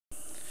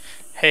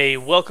Hey,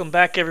 welcome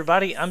back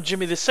everybody. I'm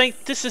Jimmy the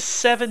Saint. This is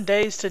 7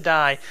 Days to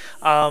Die.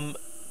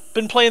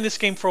 Been playing this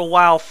game for a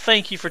while.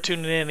 Thank you for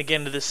tuning in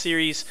again to this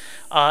series.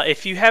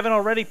 If you haven't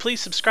already,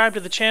 please subscribe to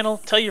the channel.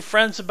 Tell your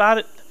friends about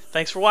it.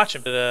 Thanks for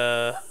watching.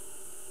 My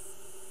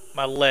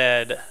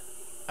lead.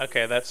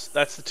 Okay, that's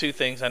the two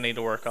things I need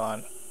to work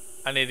on.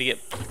 I need to get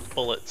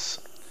bullets.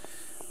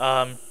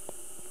 And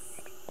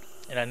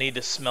I need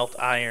to smelt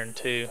iron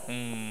too.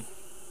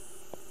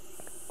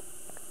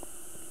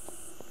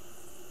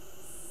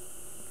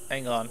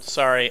 Hang on,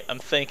 sorry, I'm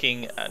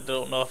thinking, I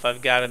don't know if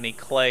I've got any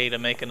clay to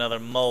make another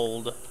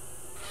mold.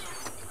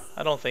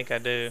 I don't think I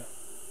do.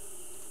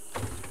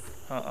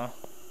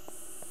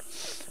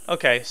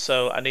 Okay,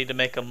 so I need to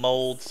make a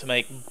mold to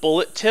make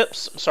bullet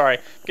tips. Sorry,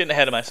 I'm getting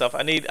ahead of myself.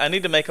 I need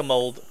to make a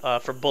mold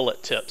for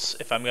bullet tips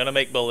if I'm gonna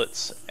make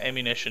bullets,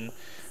 ammunition.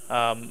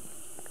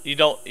 You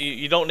don't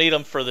need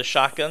them for the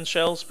shotgun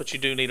shells, but you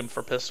do need them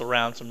for pistol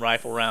rounds and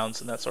rifle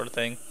rounds and that sort of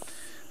thing.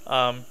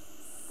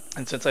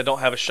 And since I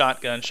don't have a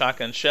shotgun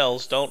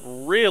shells don't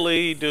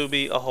really do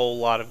me a whole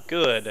lot of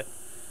good.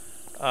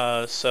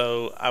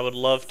 So I would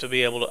love to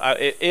be able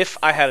to, if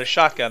I had a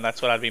shotgun,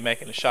 that's what I'd be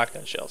making, the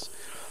shotgun shells.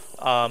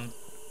 But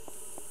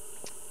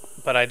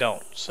I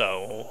don't,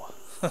 so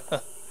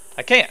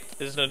I can't.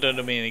 It's not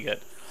doing me any good.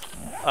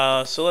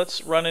 So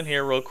let's run in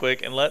here real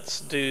quick and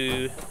let's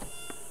do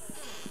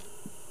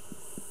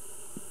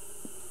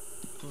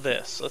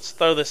this. Let's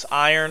throw this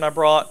iron I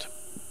brought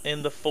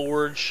in the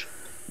forge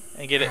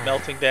and get it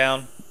melting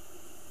down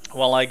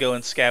while I go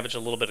and scavenge a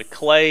little bit of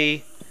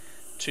clay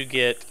to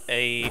get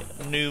a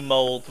new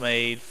mold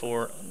made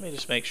for. Let me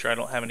just make sure I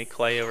don't have any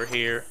clay over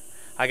here.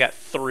 I got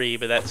 3,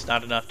 but that's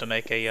not enough to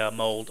make a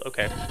mold.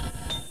 Okay,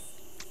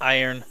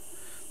 iron.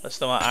 Let's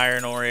throw my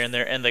iron ore in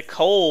there, and the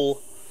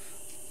coal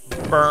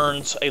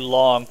burns a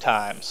long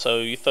time, so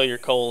you throw your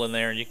coal in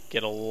there and you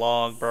get a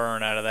long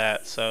burn out of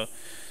that. So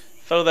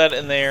throw that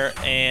in there,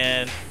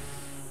 and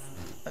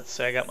let's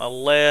see, I got my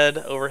lead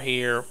over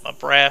here, my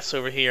brass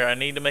over here. I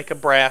need to make a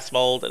brass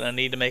mold, and I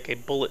need to make a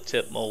bullet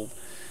tip mold.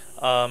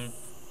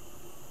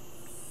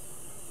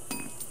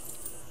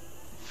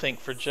 Think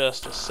for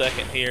just a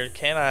second here.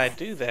 Can I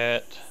do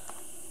that?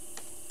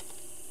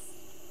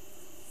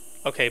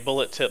 Okay,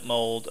 bullet tip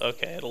mold.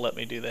 Okay, it'll let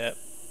me do that.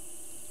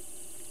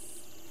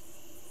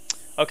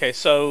 Okay,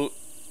 so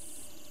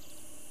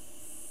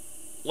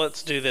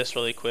let's do this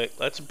really quick.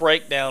 Let's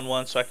break down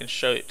one so I can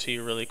show it to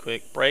you really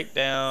quick. Break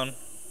down.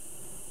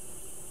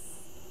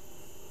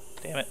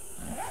 Damn it.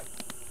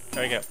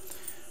 There we go.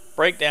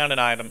 Break down an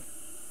item.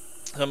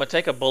 So I'm going to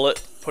take a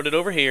bullet, put it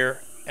over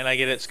here, and I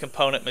get its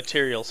component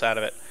materials out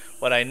of it.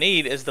 What I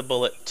need is the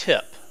bullet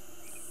tip.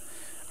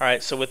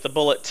 Alright, so with the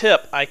bullet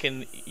tip, I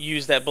can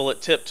use that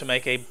bullet tip to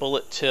make a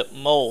bullet tip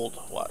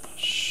mold.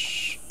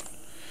 Watch.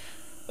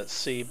 Let's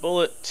see,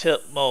 bullet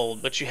tip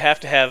mold. But you have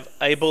to have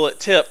a bullet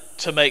tip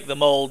to make the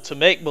mold to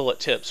make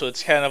bullet tip. So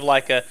it's kind of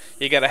like a,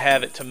 you got to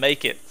have it to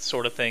make it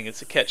sort of thing.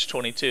 It's a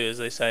catch-22, as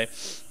they say.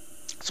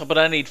 So, but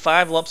I need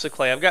 5 lumps of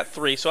clay. I've got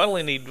 3, so I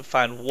only need to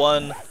find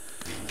 1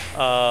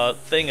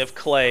 thing of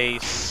clay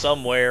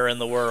somewhere in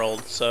the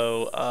world.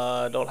 So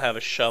I don't have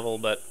a shovel,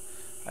 but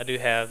I do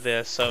have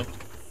this. So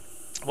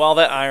while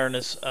that iron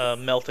is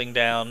melting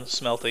down,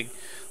 smelting,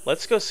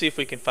 let's go see if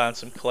we can find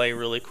some clay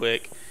really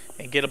quick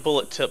and get a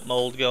bullet tip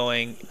mold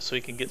going so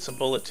we can get some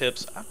bullet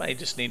tips. I may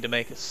just need to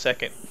make a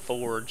second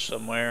forge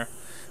somewhere.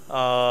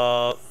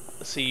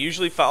 Let's see,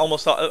 usually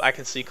I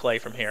can see clay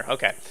from here.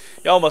 Okay,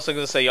 you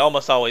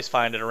almost always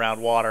find it around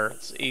water.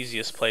 It's the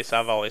easiest place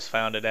I've always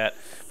found it at.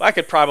 But I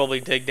could probably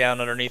dig down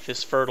underneath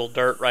this fertile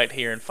dirt right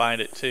here and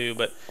find it too,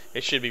 but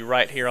it should be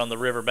right here on the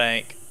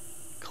riverbank.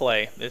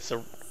 Clay.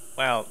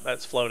 Wow,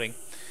 that's floating.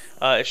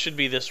 It should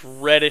be this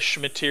reddish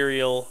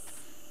material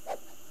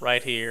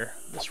right here.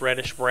 This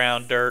reddish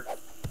brown dirt.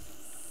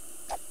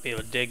 Be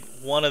able to dig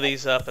one of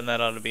these up and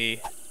that ought to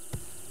be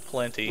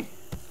plenty.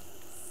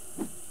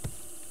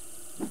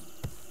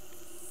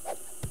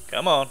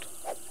 Come on.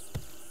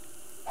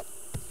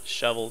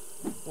 Shovel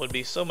would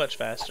be so much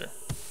faster.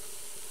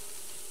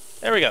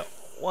 There we go.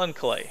 1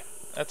 clay.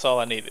 That's all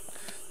I needed.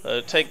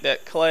 Take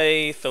that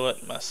clay, throw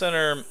it in my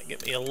center,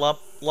 get me a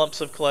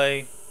lumps of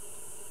clay,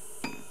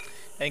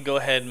 and go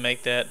ahead and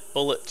make that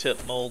bullet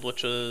tip mold,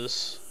 which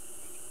is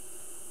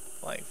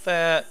like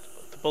that,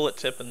 with the bullet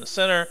tip in the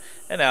center,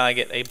 and now I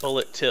get a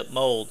bullet tip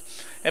mold.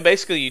 And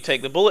basically you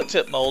take the bullet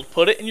tip mold,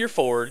 put it in your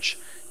forge,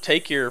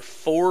 take your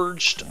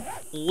forged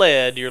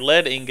lead, your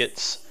lead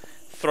ingots,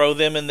 throw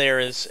them in there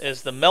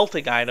as the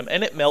melting item,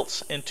 and it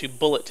melts into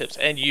bullet tips,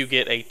 and you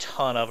get a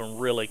ton of them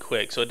really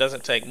quick, so it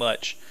doesn't take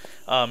much.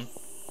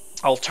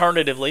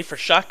 Alternatively, for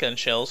shotgun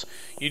shells,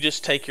 you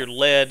just take your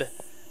lead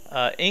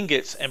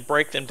ingots and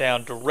break them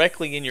down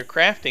directly in your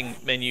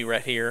crafting menu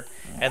right here,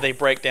 and they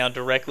break down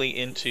directly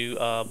into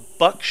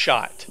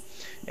buckshot,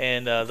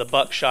 and the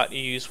buckshot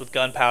you use with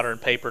gunpowder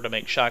and paper to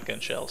make shotgun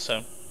shells.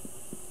 So,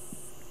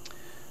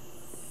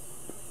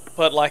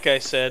 but like I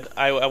said,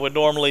 I would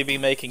normally be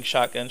making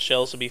shotgun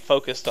shells to be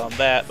focused on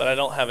that, but I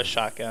don't have a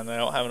shotgun. I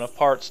don't have enough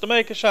parts to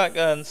make a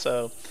shotgun,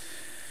 so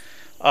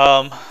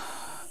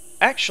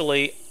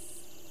actually,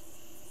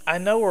 I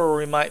know where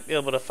we might be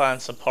able to find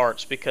some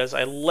parts because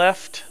I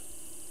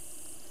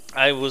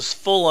was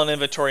full on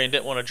inventory and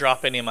didn't want to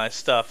drop any of my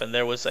stuff, and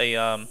there was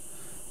a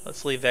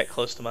let's leave that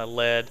close to my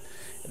lead.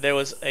 There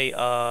was a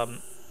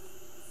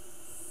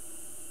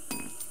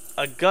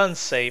gun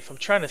safe. I'm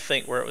trying to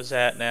think where it was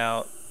at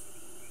now.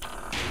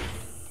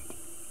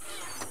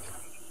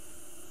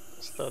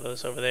 Let's throw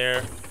those over there.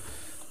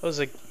 It was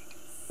a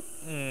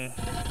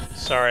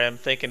sorry, I'm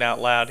thinking out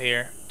loud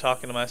here,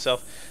 talking to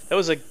myself. There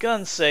was a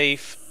gun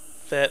safe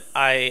that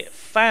I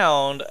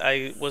found.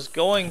 I was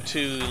going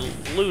to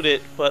loot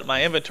it, but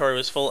my inventory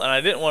was full, and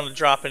I didn't want to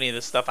drop any of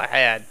the stuff I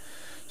had,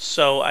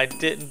 so I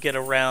didn't get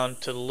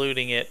around to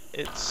looting it.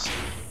 Let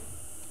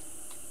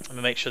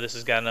me make sure this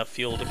has got enough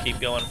fuel to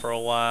keep going for a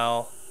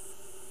while.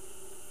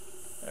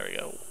 There we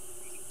go.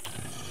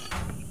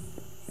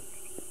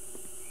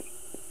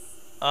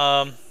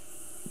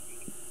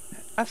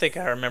 I think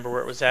I remember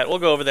where it was at. We'll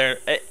go over there.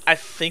 I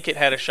think it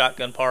had a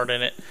shotgun part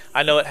in it.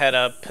 I know it had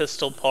a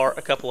pistol part,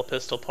 a couple of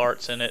pistol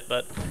parts in it,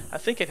 but I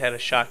think it had a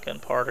shotgun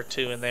part or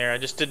two in there. I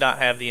just did not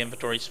have the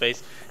inventory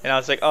space, and I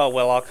was like, oh,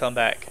 well, I'll come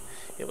back.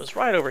 It was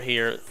right over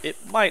here. It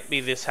might be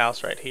this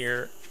house right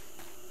here.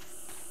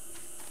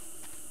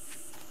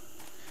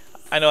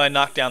 I know I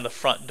knocked down the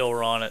front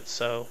door on it,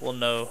 so we'll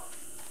know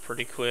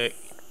pretty quick.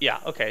 Yeah,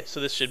 okay, so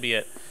this should be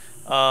it.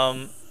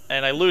 And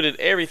I looted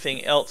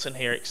everything else in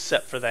here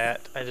except for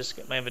that. My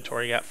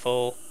inventory got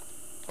full.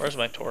 Where's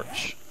my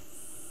torch?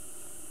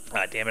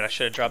 Ah, damn it, I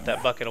should have dropped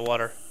that bucket of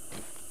water.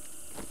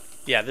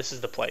 Yeah, this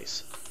is the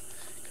place.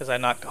 Because I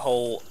knocked a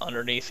hole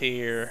underneath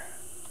here.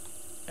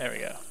 There we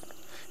go.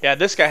 Yeah,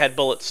 this guy had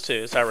bullets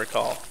too, as I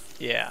recall.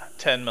 Yeah,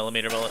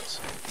 10mm bullets.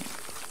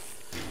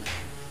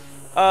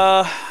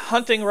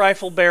 Hunting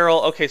rifle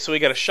barrel. Okay, so we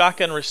got a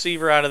shotgun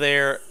receiver out of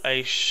there,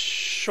 a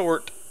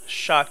short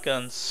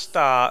shotgun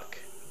stock,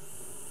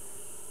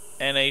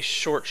 and a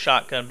short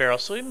shotgun barrel.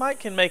 So we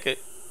can make a,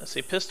 let's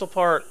see, pistol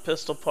part.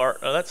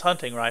 Oh, that's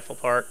hunting rifle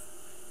part.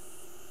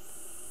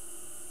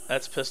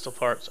 That's pistol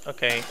parts.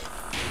 Okay.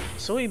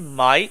 So we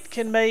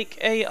can make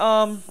a,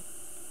 I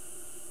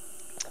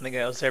think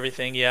that was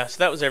everything. Yeah, so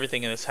that was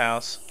everything in this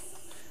house.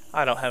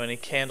 I don't have any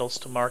candles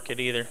to mark it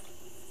either.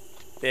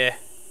 Yeah.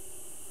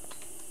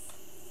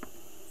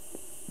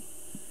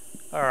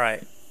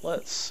 Alright,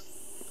 let's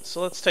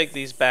take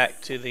these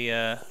back to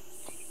the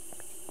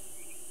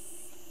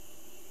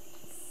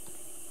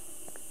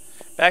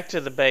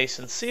base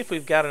and see if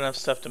we've got enough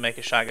stuff to make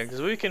a shotgun,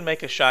 because we can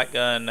make a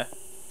shotgun.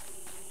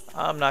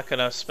 I'm not going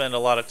to spend a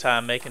lot of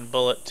time making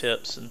bullet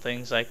tips and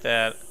things like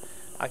that.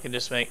 I can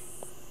just make...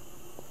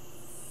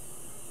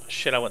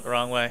 Shit, I went the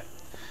wrong way.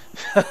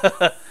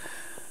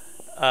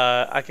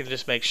 I can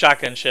just make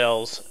shotgun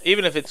shells.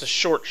 Even if it's a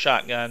short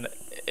shotgun,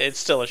 it's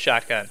still a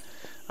shotgun.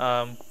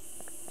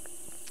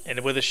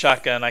 And with a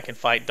shotgun, I can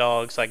fight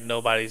dogs like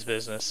nobody's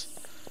business.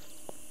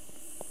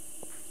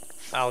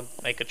 I'll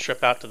make a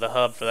trip out to the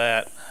hub for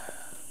that.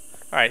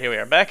 Alright, here we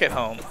are, back at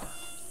home.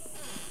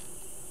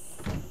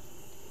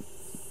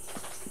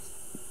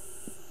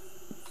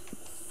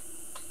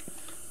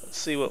 Let's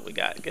see what we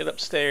got. Get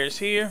upstairs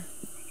here.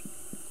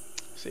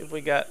 See if we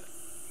got...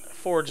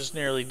 Forge is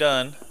nearly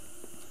done.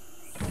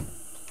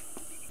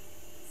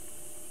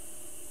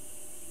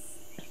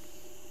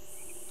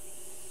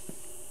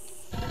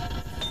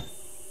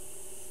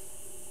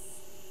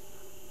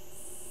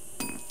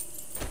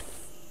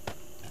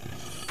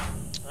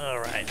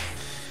 Alright,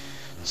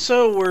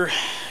 so let's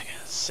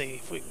see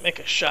if we can make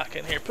a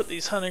shotgun here. Put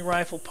these hunting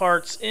rifle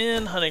parts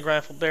in, hunting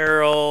rifle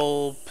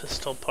barrel,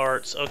 pistol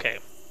parts, okay.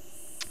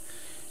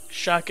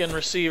 Shotgun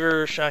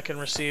receiver, shotgun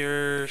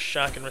receiver,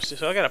 shotgun receiver.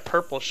 So I got a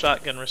purple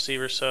shotgun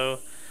receiver, so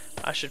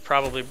I should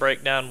probably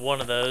break down one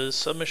of those.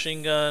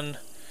 Submachine gun,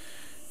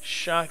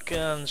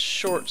 shotgun,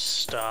 short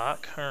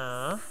stock,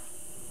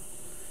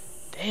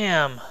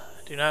 Damn.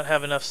 Do not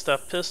have enough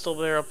stuff. Pistol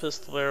barrel,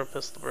 pistol barrel,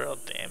 pistol barrel.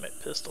 Damn it.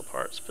 Pistol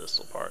parts,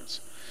 pistol parts.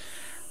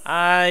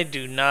 I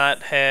do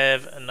not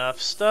have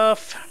enough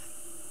stuff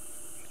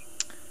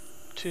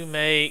to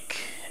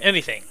make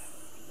anything.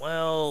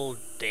 Well,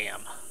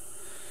 damn.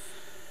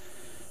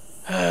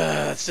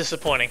 That's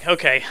disappointing.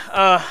 Okay.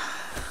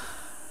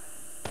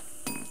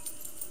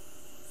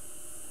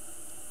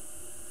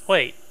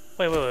 Wait.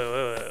 Wait.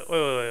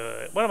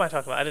 What am I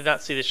talking about? I did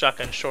not see the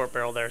shotgun short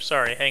barrel there.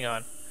 Sorry. Hang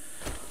on.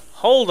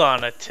 Hold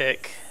on a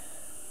tick.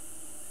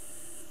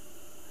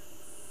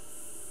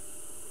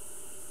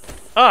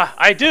 Ah,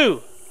 I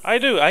do. I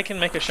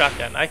can make a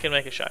shotgun.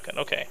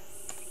 Okay.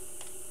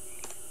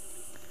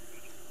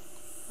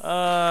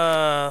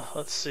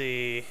 Let's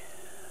see.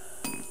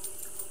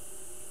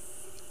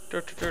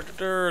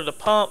 The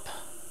pump.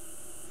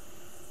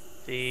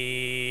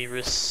 The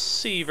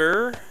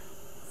receiver.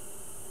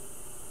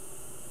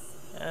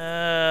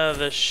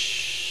 The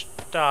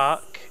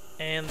stock.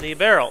 And the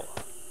barrel.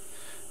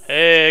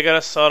 Hey, I got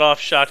a sawed-off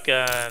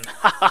shotgun.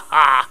 Ha ha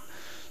ha!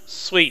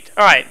 Sweet.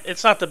 Alright,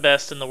 it's not the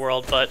best in the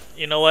world, but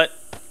you know what?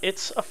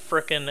 It's a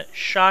frickin'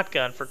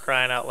 shotgun, for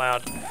crying out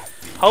loud.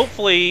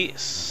 Hopefully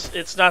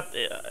it's not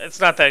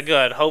that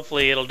good.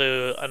 Hopefully it'll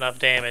do enough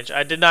damage.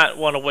 I did not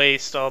want to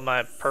waste all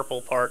my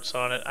purple parts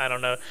on it. I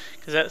don't know,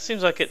 because that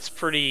seems like it's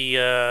pretty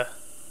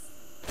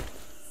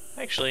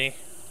actually, I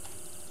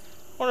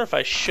wonder if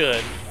I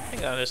should.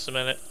 Hang on just a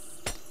minute.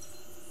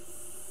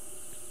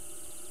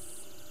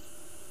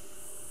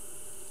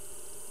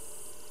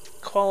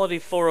 Quality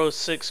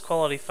 406,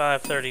 quality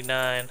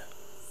 539.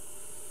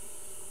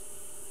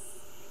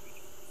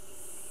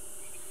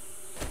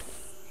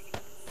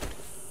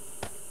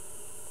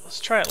 Let's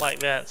try it like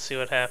that and see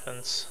what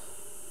happens.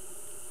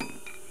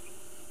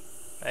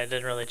 It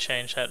didn't really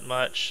change that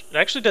much. It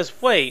actually does,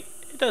 wait,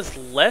 it does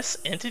less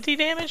entity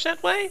damage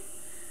that way?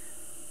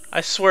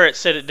 I swear it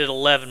said it did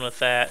 11 with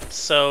that.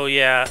 So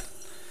yeah,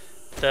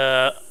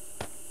 how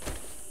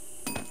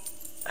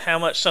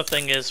much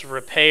something is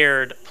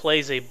repaired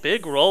plays a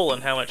big role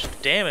in how much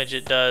damage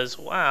it does.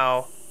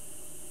 Wow.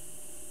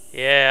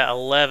 Yeah,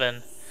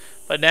 11.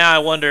 But now I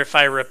wonder if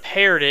I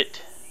repaired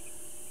it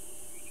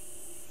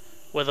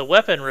with a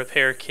weapon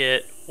repair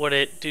kit, would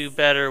it do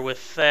better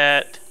with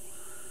that?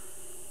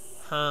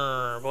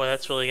 Boy,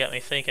 that's really got me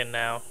thinking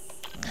now.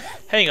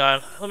 Hang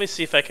on, let me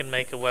see if I can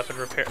make a weapon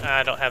repair.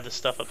 I don't have this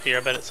stuff up here.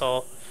 I bet it's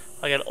all...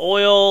 I got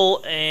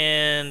oil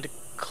and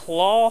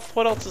cloth.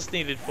 What else is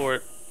needed for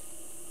it?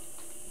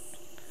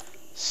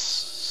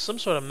 Some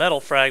sort of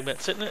metal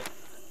fragments, isn't it?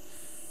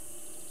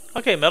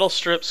 Okay, metal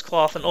strips,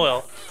 cloth, and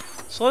oil.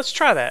 So let's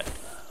try that.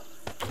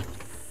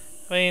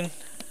 I mean...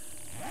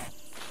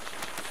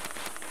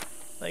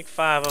 make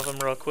 5 of them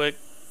real quick.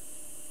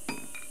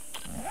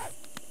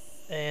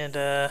 And,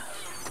 can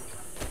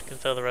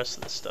throw the rest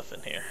of this stuff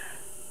in here.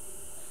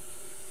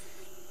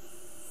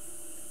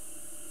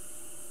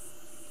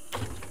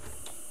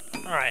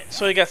 Alright,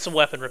 so we got some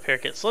weapon repair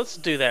kits. Let's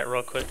do that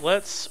real quick.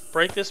 Let's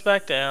break this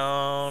back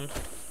down.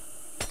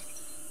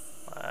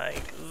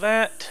 Like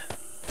that.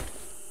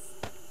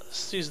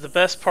 Let's use the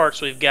best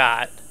parts we've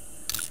got.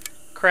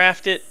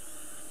 Craft it.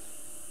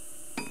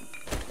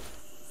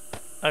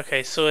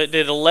 Okay, so it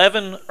did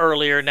 11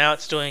 earlier, now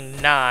it's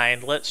doing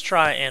 9. Let's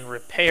try and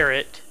repair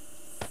it.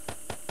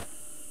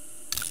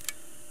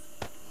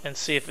 And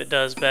see if it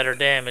does better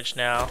damage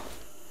now.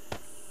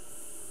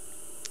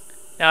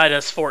 Now it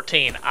does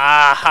 14.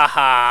 Ah ha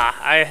ha.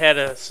 I had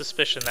a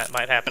suspicion that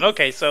might happen.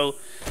 Okay, so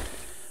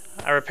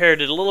I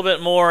repaired it a little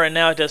bit more, and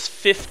now it does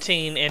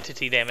 15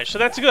 entity damage. So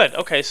that's good.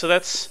 Okay, so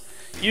that's...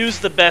 use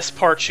the best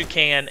parts you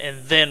can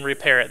and then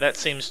repair it. That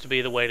seems to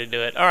be the way to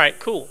do it. Alright,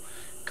 cool.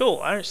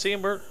 Cool. I see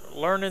we're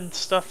learning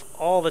stuff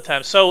all the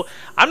time. So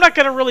I'm not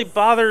going to really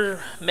bother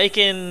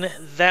making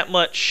that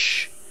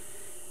much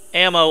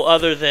ammo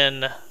other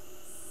than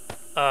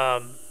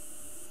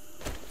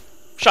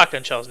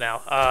shotgun shells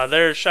now.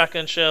 There's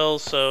shotgun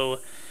shells, so,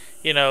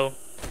 you know,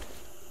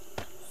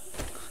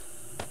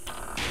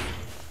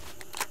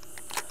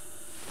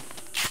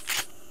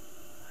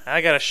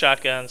 I got a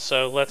shotgun,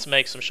 so let's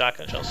make some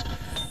shotgun shells.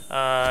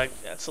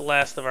 That's the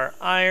last of our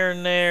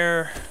iron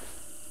there.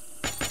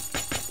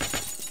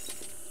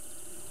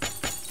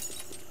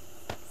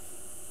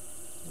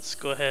 Let's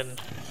go ahead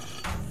and...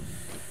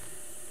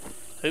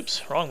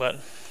 oops, wrong button.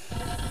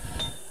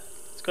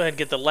 Let's go ahead and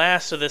get the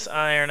last of this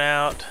iron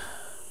out.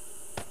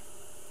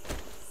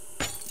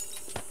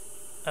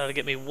 That'll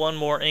get me one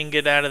more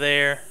ingot out of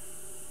there.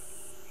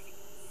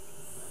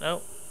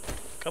 Nope.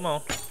 Come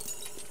on.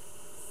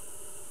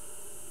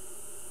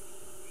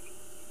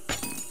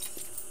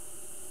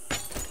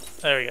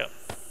 There we go.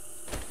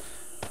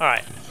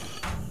 Alright.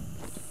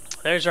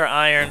 There's our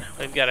iron.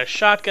 We've got a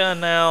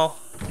shotgun now.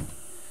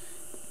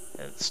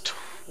 It's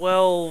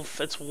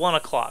 12. It's 1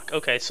 o'clock.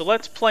 Okay, so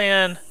let's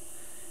plan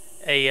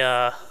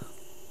a...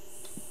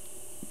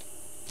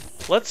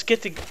 let's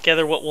get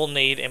together what we'll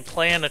need and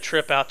plan a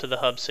trip out to the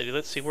hub city.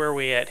 Let's see, where are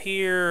we at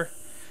here?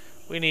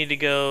 We need to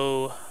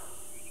go...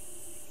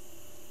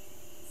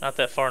 not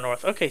that far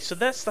north. Okay, so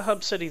that's the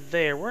hub city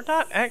there. We're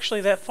not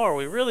actually that far.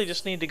 We really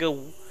just need to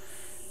go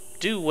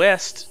due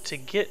west to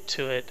get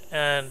to it.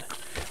 And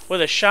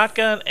with a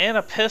shotgun and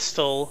a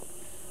pistol,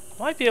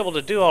 might be able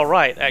to do all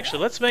right.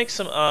 Actually, let's make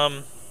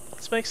some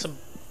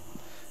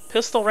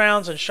pistol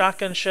rounds and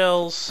shotgun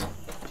shells.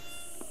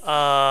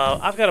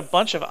 I've got a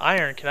bunch of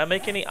iron. Can I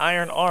make any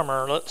iron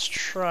armor? Let's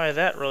try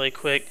that really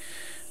quick.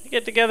 We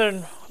get together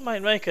and we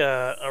might make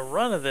a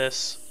run of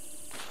this.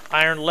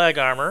 Iron leg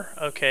armor.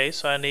 Okay,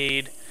 so I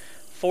need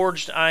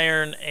forged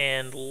iron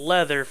and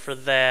leather for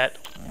that.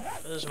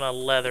 There's my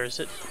leather.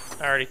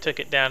 I already took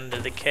it down into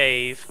the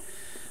cave.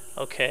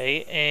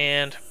 Okay,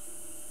 and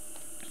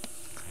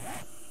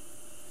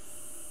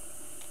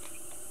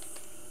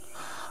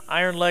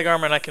iron leg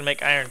armor, and I can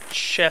make iron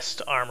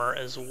chest armor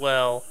as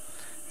well.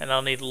 And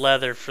I'll need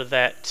leather for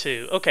that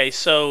too. Okay,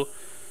 so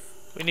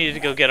we needed to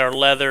go get our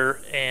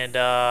leather and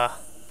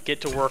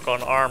get to work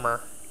on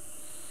armor.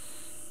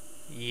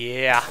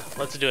 Yeah,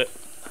 let's do it.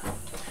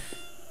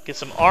 Get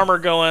some armor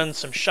going,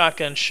 some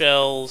shotgun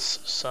shells,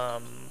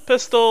 some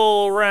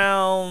pistol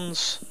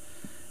rounds,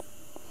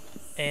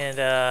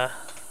 and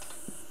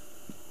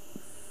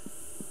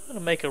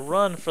gonna make a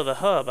run for the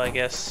hub, I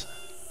guess.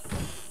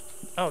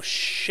 Oh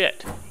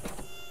shit.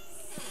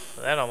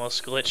 That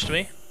almost glitched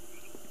me.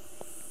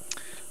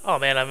 Oh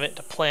man, I meant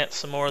to plant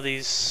some more of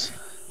these.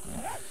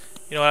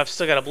 You know what, I've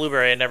still got a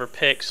blueberry I never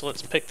picked, so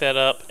let's pick that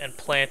up and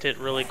plant it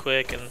really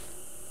quick and...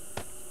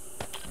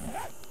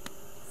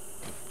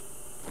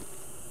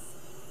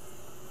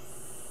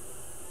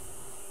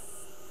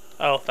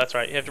 Oh, that's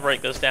right, you have to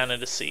break those down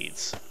into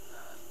seeds.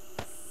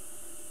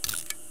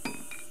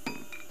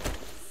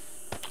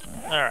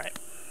 Alright.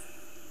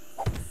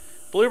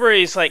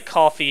 Blueberries like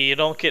coffee, you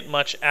don't get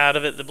much out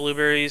of it, the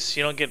blueberries.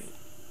 You don't get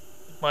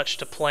much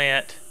to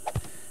plant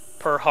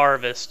per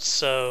harvest,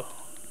 so...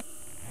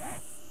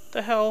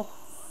 The hell?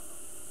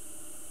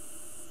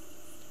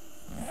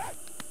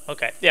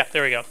 Okay, yeah,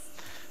 there we go.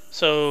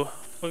 So,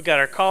 we've got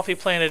our coffee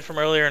planted from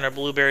earlier and our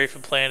blueberry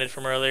planted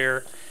from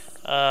earlier.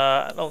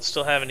 I don't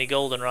still have any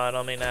goldenrod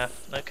on me now.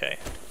 Okay.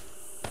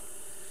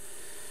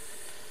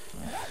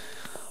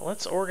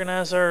 Let's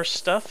organize our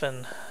stuff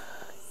and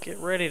get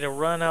ready to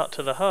run out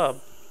to the hub.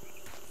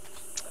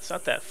 It's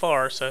not that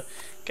far, so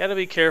gotta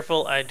be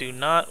careful. I do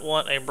not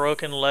want a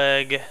broken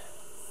leg,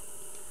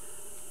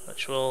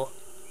 which will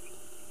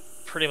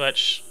pretty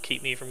much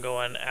keep me from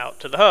going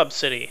out to the hub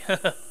city.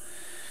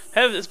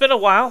 It's been a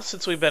while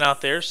since we've been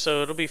out there,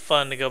 so it'll be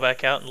fun to go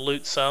back out and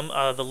loot some.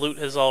 The loot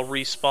has all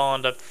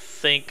respawned. I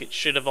think it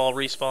should have all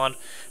respawned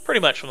pretty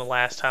much from the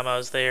last time I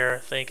was there. I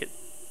think it,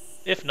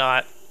 if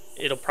not,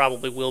 it'll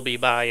probably will be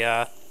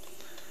by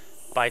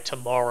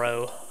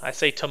tomorrow. I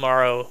say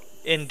tomorrow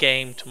in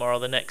game, tomorrow,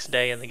 the next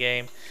day in the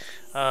game.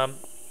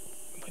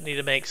 We need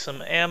to make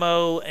some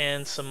ammo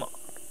and some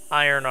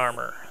iron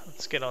armor.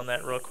 Let's get on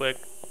that real quick.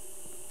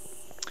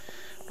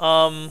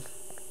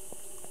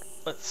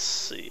 Let's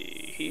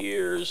see,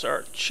 here's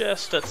our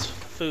chest, that's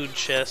food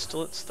chest.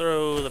 Let's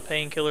throw the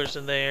painkillers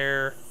in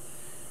there.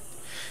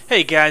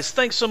 Hey guys,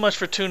 thanks so much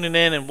for tuning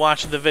in and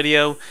watching the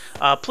video.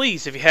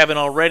 Please, if you haven't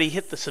already,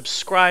 hit the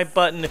subscribe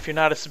button. If you're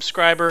not a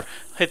subscriber,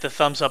 hit the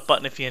thumbs up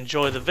button if you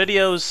enjoy the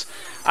videos.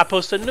 I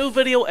post a new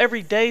video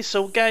every day,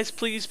 so guys,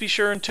 please be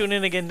sure and tune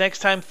in again next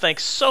time.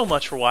 Thanks so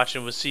much for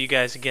watching. We'll see you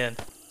guys again.